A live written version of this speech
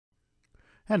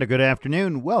And a good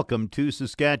afternoon. Welcome to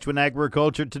Saskatchewan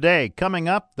Agriculture Today. Coming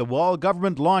up, the Wall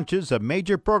government launches a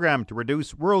major program to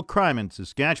reduce rural crime in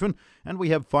Saskatchewan, and we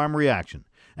have farm reaction.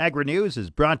 Agri-News is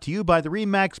brought to you by the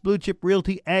RE/MAX Blue Chip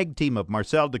Realty Ag team of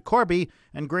Marcel DeCorby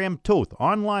and Graham Toth,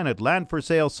 online at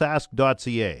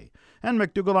landforsalesask.ca. And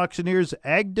McDougall Auctioneers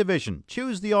Ag Division.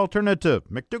 Choose the alternative.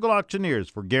 McDougall Auctioneers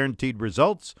for guaranteed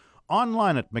results,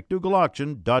 online at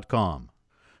mcdougallauction.com.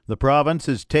 The province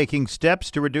is taking steps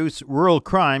to reduce rural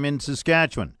crime in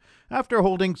Saskatchewan. After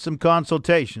holding some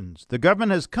consultations, the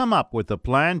government has come up with a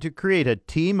plan to create a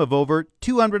team of over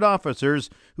 200 officers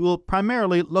who will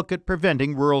primarily look at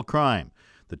preventing rural crime.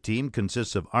 The team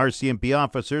consists of RCMP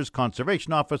officers,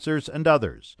 conservation officers, and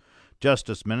others.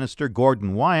 Justice Minister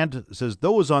Gordon Wyant says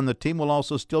those on the team will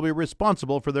also still be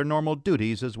responsible for their normal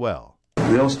duties as well.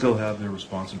 They'll still have their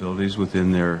responsibilities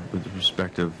within their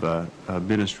respective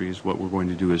ministries. What we're going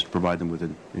to do is provide them with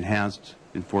enhanced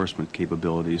enforcement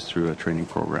capabilities through a training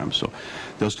program. So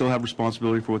they'll still have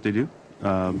responsibility for what they do,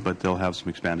 but they'll have some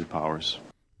expanded powers.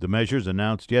 The measures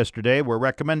announced yesterday were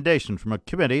recommendations from a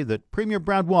committee that Premier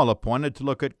Brad Wall appointed to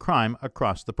look at crime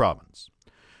across the province.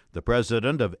 The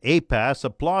president of APAS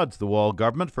applauds the Wall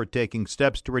government for taking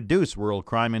steps to reduce rural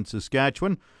crime in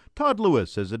Saskatchewan. Todd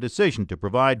Lewis has a decision to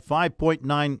provide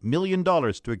 $5.9 million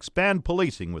to expand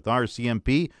policing with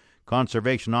RCMP,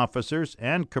 conservation officers,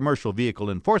 and commercial vehicle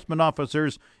enforcement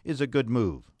officers is a good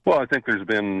move. Well, I think there's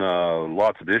been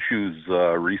lots of issues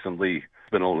recently.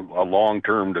 It's been a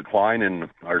long-term decline in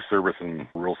our service in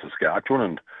rural Saskatchewan,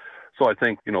 and so I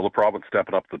think, the province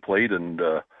stepping up to the plate and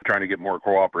trying to get more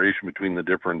cooperation between the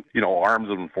different, arms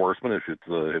of enforcement, if it's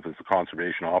the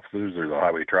conservation officers or the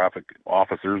highway traffic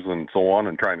officers and so on,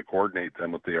 and trying to coordinate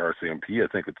them with the RCMP. I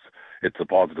think it's a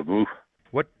positive move.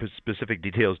 What specific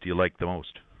details do you like the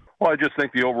most? Well, I just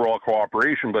think the overall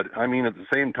cooperation, but I mean, at the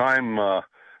same time,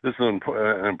 this is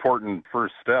an important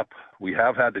first step. We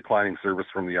have had declining service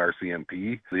from the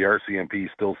RCMP. The RCMP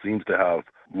still seems to have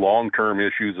long-term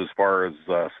issues as far as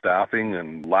staffing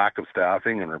and lack of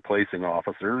staffing and replacing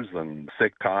officers and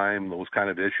sick time, those kind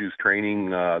of issues,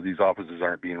 training. These officers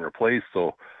aren't being replaced.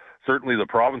 So certainly the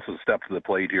province has stepped to the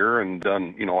plate here and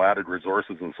done, added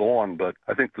resources and so on. But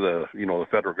I think the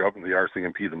federal government, the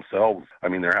RCMP themselves, I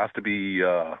mean, there has to be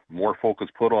more focus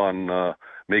put on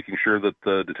making sure that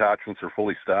the detachments are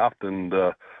fully staffed and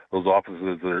those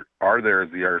officers that are there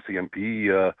as the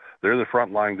RCMP, they're the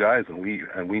frontline guys, and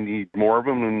we need more of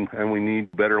them, and we need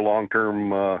better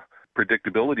long-term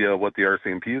predictability of what the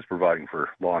RCMP is providing for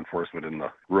law enforcement in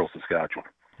the rural Saskatchewan.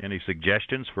 Any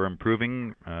suggestions for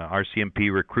improving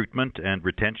RCMP recruitment and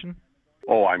retention?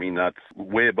 Oh, I mean, that's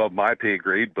way above my pay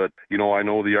grade, but, I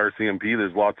know the RCMP,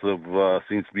 there's lots of,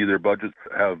 seems to be their budgets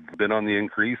have been on the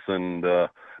increase, and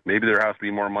maybe there has to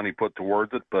be more money put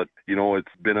towards it, but,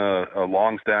 it's been a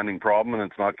long-standing problem, and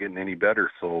it's not getting any better.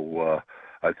 So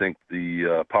I think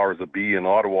the powers that be in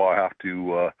Ottawa have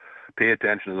to pay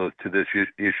attention to this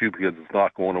issue because it's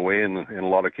not going away, and in a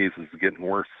lot of cases it's getting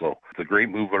worse. So it's a great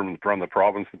move from the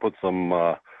province to put some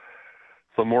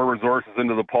more resources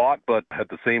into the pot, but at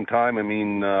the same time, I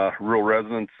mean, rural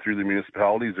residents through the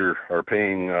municipalities are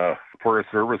paying for a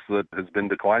service that has been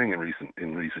declining in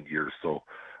recent years. So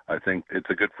I think it's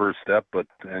a good first step,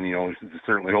 and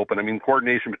certainly hoping. I mean,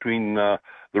 coordination between the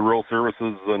rural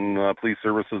services and police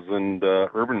services and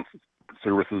urban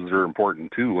services are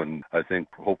important too, and I think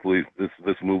hopefully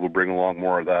this move will bring along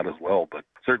more of that as well. But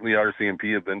certainly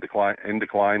RCMP have been in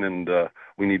decline, and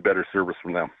we need better service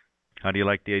from them. How do you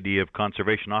like the idea of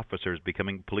conservation officers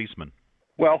becoming policemen?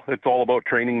 Well, it's all about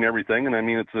training and everything, and I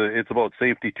mean it's about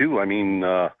safety too. I mean,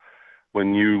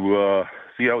 when you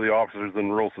see how the officers in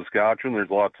rural Saskatchewan, there's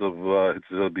lots of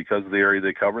it's because of the area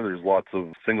they cover. There's lots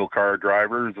of single car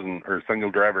drivers or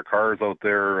single driver cars out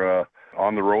there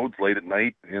on the roads late at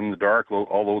night in the dark,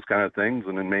 all those kind of things.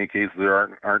 And in many cases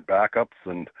there aren't backups.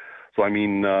 And so I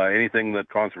mean anything that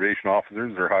conservation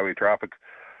officers or highway traffic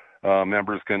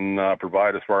members can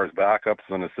provide as far as backups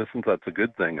and assistance, that's a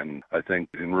good thing. And I think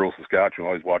in rural Saskatchewan,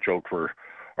 always watch out for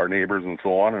our neighbors and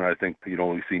so on. And I think,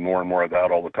 we see more and more of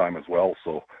that all the time as well.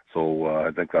 So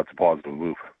I think that's a positive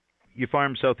move. You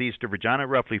farm southeast of Regina,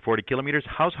 roughly 40 kilometers.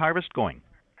 How's harvest going?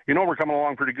 We're coming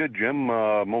along pretty good, Jim.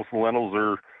 Most of the lentils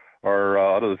are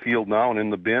out of the field now and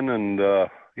in the bin, and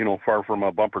far from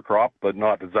a bumper crop, but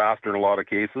not disaster in a lot of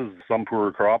cases. Some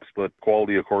poorer crops, but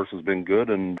quality, of course, has been good.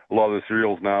 And a lot of the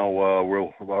cereals now,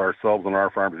 we'll ourselves on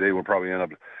our farm today, we'll probably end up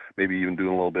maybe even doing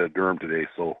a little bit of durum today.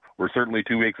 So we're certainly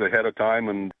 2 weeks ahead of time,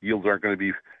 and yields are going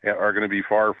to be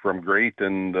far from great.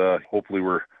 And hopefully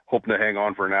we're hoping to hang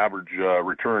on for an average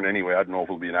return anyway. I don't know if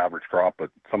it'll be an average crop,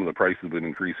 but some of the prices have been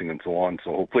increasing and so on.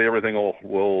 So hopefully everything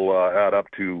will add up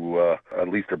to at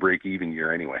least a break-even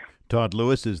year anyway. Todd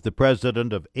Lewis is the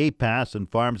president of APAS and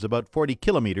farms about 40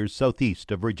 kilometers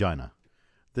southeast of Regina.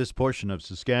 This portion of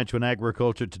Saskatchewan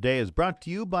Agriculture Today is brought to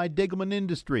you by Degelman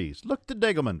Industries. Look to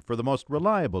Degelman for the most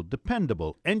reliable,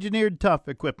 dependable, engineered tough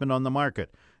equipment on the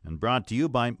market. And brought to you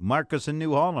by Marcus in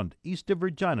New Holland, east of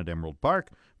Regina at Emerald Park.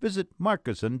 Visit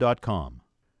marcuson.com.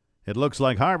 It looks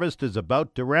like harvest is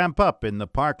about to ramp up in the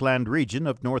Parkland region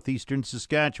of northeastern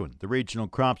Saskatchewan. The regional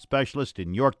crop specialist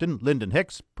in Yorkton, Lyndon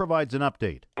Hicks, provides an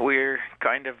update. We're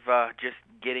kind of just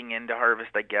getting into harvest,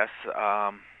 I guess.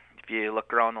 If you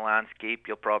look around the landscape,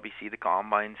 you'll probably see the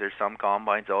combines. There's some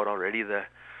combines out already. The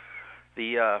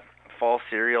fall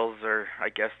cereals are, I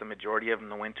guess, the majority of them,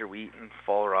 the winter wheat and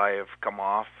fall rye have come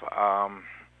off.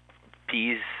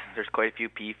 Peas, there's quite a few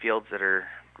pea fields that are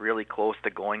really close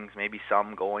to going, maybe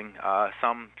some going.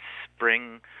 Some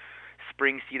spring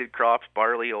seeded crops,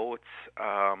 barley, oats,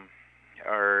 are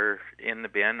in the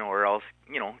bin or else,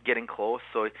 getting close.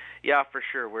 So yeah, for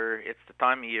sure, it's the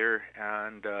time of year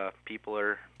and people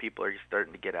are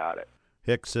starting to get at it.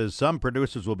 Hicks says some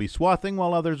producers will be swathing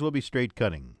while others will be straight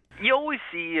cutting. You always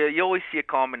see a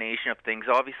combination of things.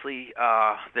 Obviously,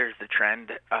 there's the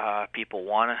trend. People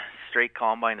want to straight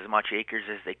combine as much acres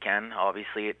as they can.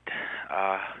 Obviously, it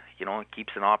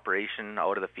keeps an operation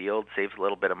out of the field, saves a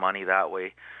little bit of money that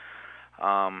way.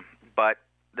 But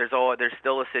there's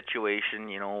still a situation,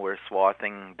 where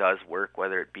swathing does work,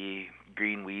 whether it be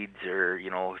green weeds or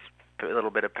a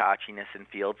little bit of patchiness in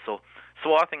fields. So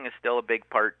swathing is still a big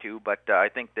part too, but I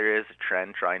think there is a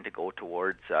trend trying to go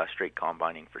towards straight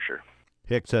combining for sure.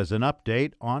 Hicks has an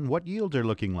update on what yields are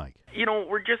looking like.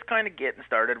 We're just kind of getting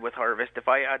started with harvest. If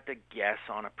I had to guess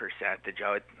on a percentage,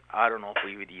 I don't know if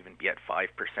we would even be at 5%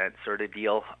 sort of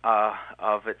deal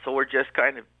of it. So we're just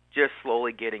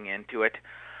slowly getting into it.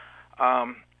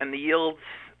 And the yields,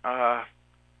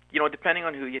 depending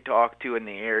on who you talk to in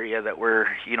the area that we're,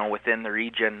 within the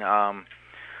region,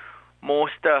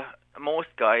 most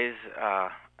guys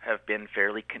have been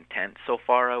fairly content so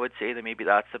far. I would say that maybe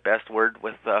that's the best word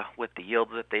with the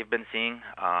yields that they've been seeing.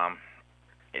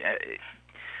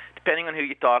 Depending on who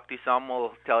you talk to, some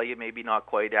will tell you maybe not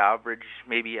quite average,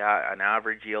 maybe an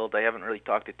average yield. I haven't really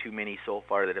talked to too many so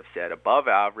far that have said above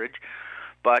average.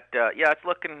 But it's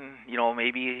looking,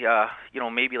 maybe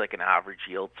like an average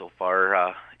yield so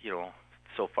far,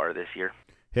 so far this year.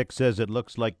 Hicks says it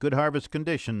looks like good harvest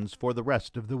conditions for the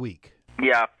rest of the week.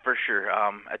 Yeah, for sure.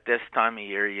 At this time of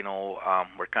year,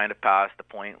 we're kind of past the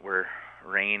point where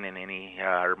rain and any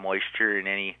or moisture in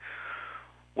any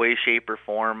way, shape, or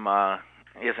form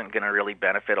isn't going to really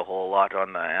benefit a whole lot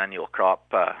on the annual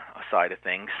crop side of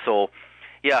things. So,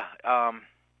 yeah.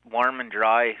 Warm and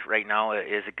dry right now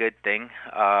is a good thing,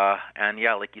 and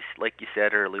yeah, like you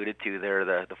said or alluded to there,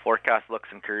 the forecast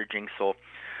looks encouraging. So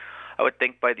I would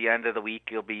think by the end of the week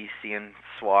you'll be seeing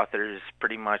swathers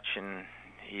pretty much, and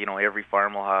every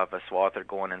farm will have a swather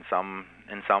going in some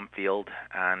field,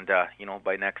 and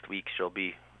by next week she'll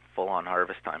be full on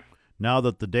harvest time. Now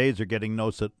that the days are getting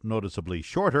noticeably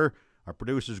shorter, are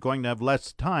producers going to have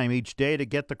less time each day to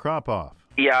get the crop off?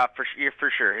 Yeah, for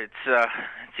sure. It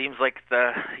seems like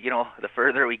the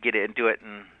further we get into it,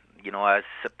 and as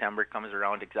September comes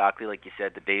around, exactly like you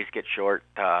said, the days get short,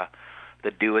 the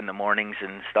dew in the mornings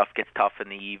and stuff gets tough in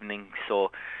the evening.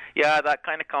 So, yeah, that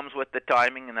kind of comes with the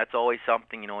timing, and that's always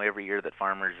something every year that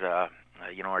farmers are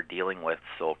dealing with.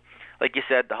 So, like you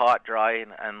said, the hot, dry,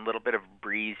 and a little bit of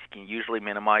breeze usually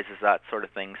minimizes that sort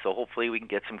of thing. So hopefully we can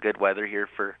get some good weather here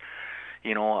for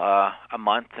a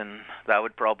month, and that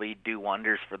would probably do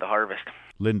wonders for the harvest.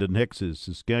 Lyndon Hicks is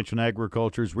Saskatchewan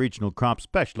Agriculture's regional crop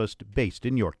specialist based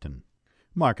in Yorkton.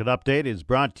 Market Update is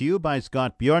brought to you by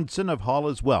Scott Bjornson of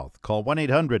Hall's Wealth. Call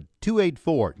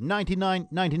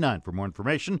 1-800-284-9999 for more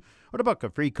information or to book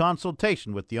a free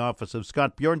consultation with the office of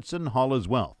Scott Bjornson, Hall's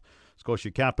Wealth.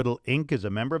 Scotia Capital Inc. is a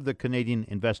member of the Canadian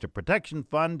Investor Protection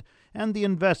Fund and the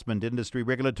Investment Industry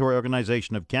Regulatory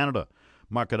Organization of Canada.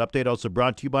 Market Update also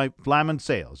brought to you by Flaman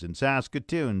Sales in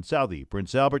Saskatoon, Southie,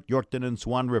 Prince Albert, Yorkton, and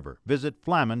Swan River. Visit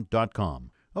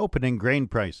flaman.com. Opening grain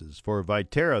prices for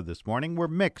Viterra this morning were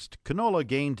mixed. Canola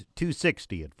gained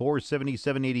 $2.60 at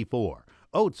 $477.84.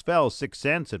 Oats fell 6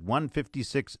 cents at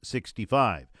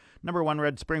 $156.65. Number 1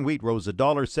 red spring wheat rose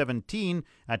 $1.17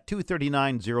 at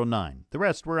 $239.09. The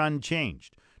rest were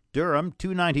unchanged. Durum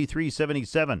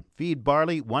 $293.77. Feed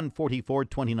barley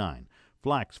 $144.29.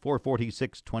 Flax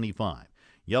 $446.25.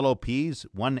 Yellow peas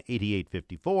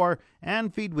 $188.54,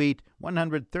 and feed wheat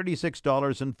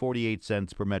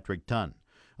 $136.48 per metric ton.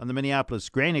 On the Minneapolis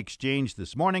Grain Exchange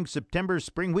this morning, September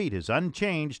spring wheat is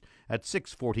unchanged at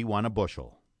 $6.41 a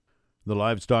bushel. The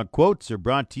livestock quotes are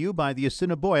brought to you by the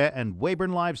Assiniboia and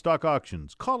Weyburn Livestock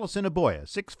Auctions. Call Assiniboia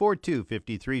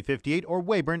 642-5358 or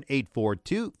Weyburn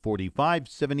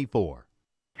 842-4574.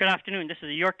 Good afternoon. This is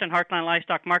the Yorkton Heartland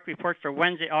Livestock Market Report for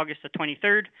Wednesday, August the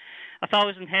 23rd.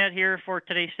 1,000 head here for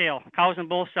today's sale. Cows and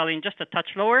bulls selling just a touch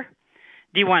lower.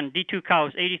 D1, D2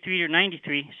 cows 83 to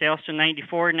 93, sales to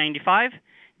 94, 95.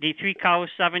 D3 cows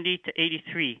 70 to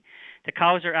 83. The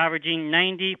cows are averaging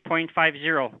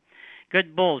 90.50.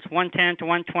 Good bulls 110 to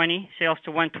 120, sales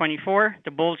to 124.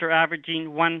 The bulls are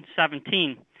averaging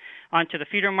 117. On to the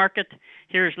feeder market.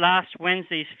 Here's last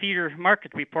Wednesday's feeder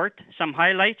market report. Some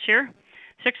highlights here.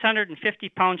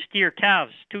 650-pound steer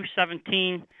calves,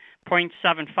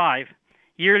 217.75.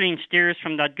 Yearling steers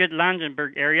from that good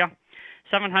Landenberg area,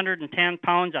 710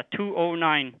 pounds at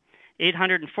 209.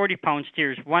 840-pound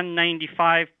steers,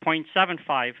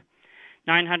 195.75.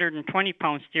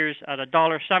 920-pound steers at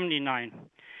 $1.79.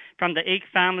 From the Ake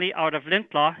family out of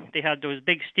Lintlaw, they had those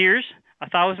big steers,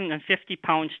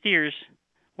 1,050-pound steers,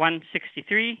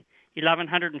 163.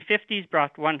 1,150s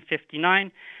brought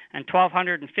 159, and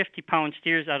 1,250-pound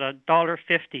steers at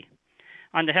 $1.50.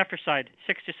 On the heifer side,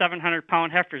 6 to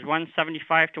 700-pound heifers,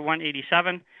 175 to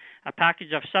 187. A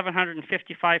package of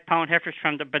 755-pound heifers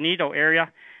from the Bonito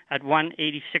area at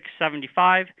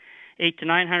 186.75. 8 to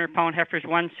 900-pound heifers,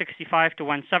 165 to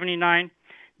 179.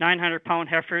 900-pound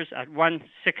heifers at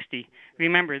 160.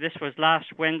 Remember, this was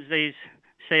last Wednesday's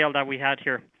sale that we had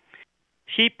here.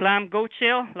 Sheep, lamb, goat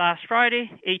sale last Friday,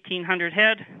 1,800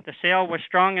 head. The sale was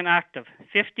strong and active.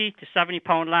 50 to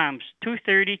 70-pound lambs,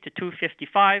 230 to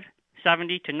 255.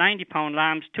 70 to 90-pound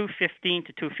lambs, 215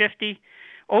 to 250.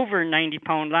 Over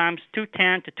 90-pound lambs,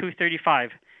 210 to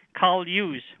 235. Cull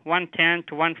ewes, 110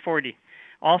 to 140.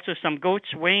 Also some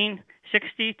goats weighing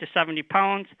 60 to 70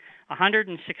 pounds,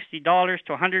 $160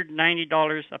 to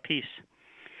 $190 a piece.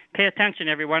 Pay attention,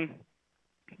 everyone.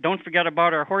 Don't forget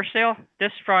about our horse sale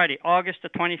this Friday, August the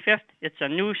 25th. It's a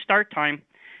new start time.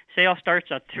 Sale starts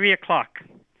at 3 o'clock.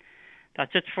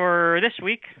 That's it for this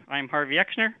week. I'm Harvey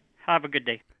Exner. Have a good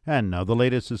day. And now the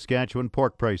latest Saskatchewan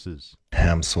pork prices.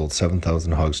 Ham sold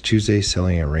 7,000 hogs Tuesday,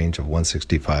 selling in a range of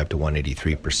 165 to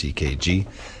 183 per CKG.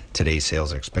 Today's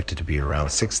sales are expected to be around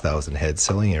 6,000 head,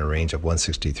 selling in a range of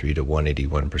 163 to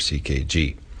 181 per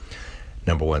CKG.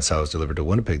 Number one sows delivered to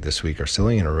Winnipeg this week are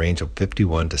selling in a range of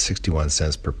 51 to 61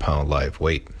 cents per pound live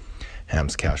weight.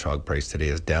 Ham's cash hog price today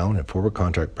is down, and forward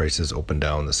contract prices opened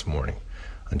down this morning.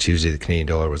 On Tuesday, the Canadian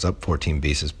dollar was up 14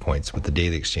 basis points, with the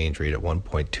daily exchange rate at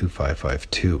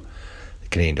 1.2552. The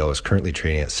Canadian dollar is currently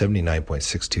trading at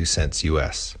 79.62 cents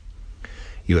U.S.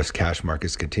 U.S. cash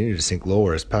markets continue to sink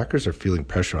lower as packers are feeling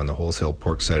pressure on the wholesale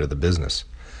pork side of the business.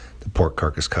 The pork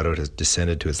carcass cutout has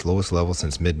descended to its lowest level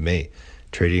since mid-May,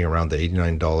 trading around the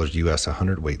 $89 U.S.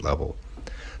 100-weight level.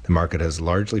 The market has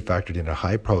largely factored in a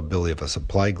high probability of a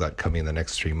supply glut coming in the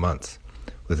next 3 months,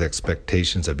 with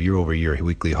expectations of year-over-year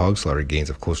weekly hog slaughter gains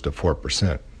of close to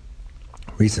 4%.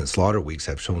 Recent slaughter weeks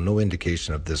have shown no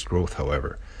indication of this growth,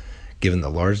 however. Given the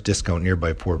large discount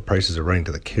nearby forward prices are running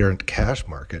to the current cash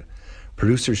market,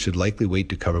 producers should likely wait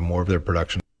to cover more of their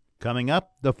production. Coming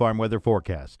up, the farm weather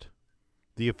forecast.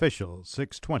 The official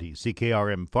 620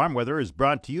 CKRM farm weather is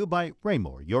brought to you by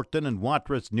Raymore, Yorkton, and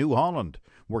Watrous, New Holland,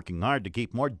 working hard to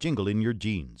keep more jingle in your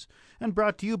jeans. And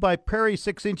brought to you by Prairie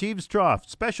 6-inch eaves trough,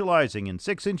 specializing in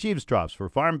 6-inch eaves troughs for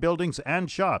farm buildings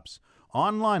and shops.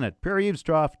 Online at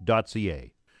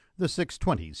prairieeavestrough.ca. The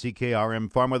 620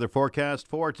 CKRM farm weather forecast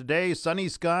for today: sunny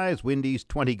skies, wind east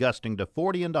 20 gusting to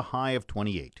 40 and a high of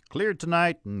 28. Clear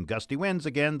tonight and gusty winds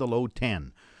again, the low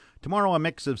 10. Tomorrow, a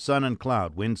mix of sun and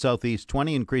cloud. Wind southeast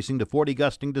 20, increasing to 40,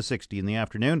 gusting to 60 in the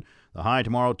afternoon. The high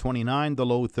tomorrow 29, the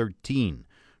low 13.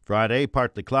 Friday,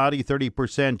 partly cloudy,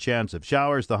 30% chance of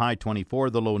showers. The high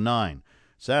 24, the low 9.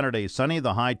 Saturday, sunny,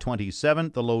 the high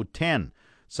 27, the low 10.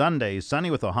 Sunday, sunny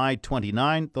with a high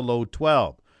 29, the low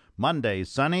 12. Monday,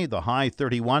 sunny, the high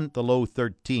 31, the low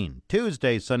 13.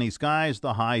 Tuesday, sunny skies,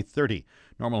 the high 30.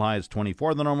 Normal high is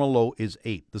 24, the normal low is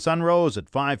 8. The sun rose at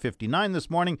 5:59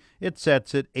 this morning. It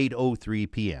sets at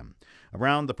 8:03 p.m.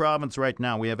 Around the province right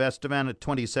now, we have Estevan at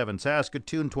 27,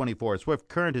 Saskatoon 24, Swift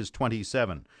Current is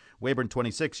 27, Weyburn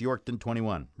 26, Yorkton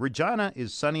 21. Regina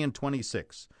is sunny and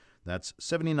 26. That's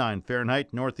 79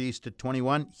 Fahrenheit, northeast at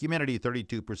 21, humidity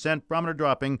 32%, barometer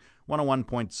dropping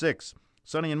 101.6.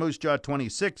 Sunny in Moose Jaw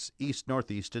 26,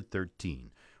 east-northeast at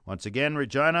 13. Once again,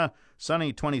 Regina,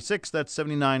 sunny 26, that's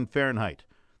 79 Fahrenheit.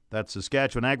 That's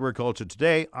Saskatchewan Agriculture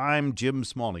Today. I'm Jim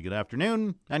Smalley. Good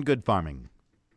afternoon and good farming.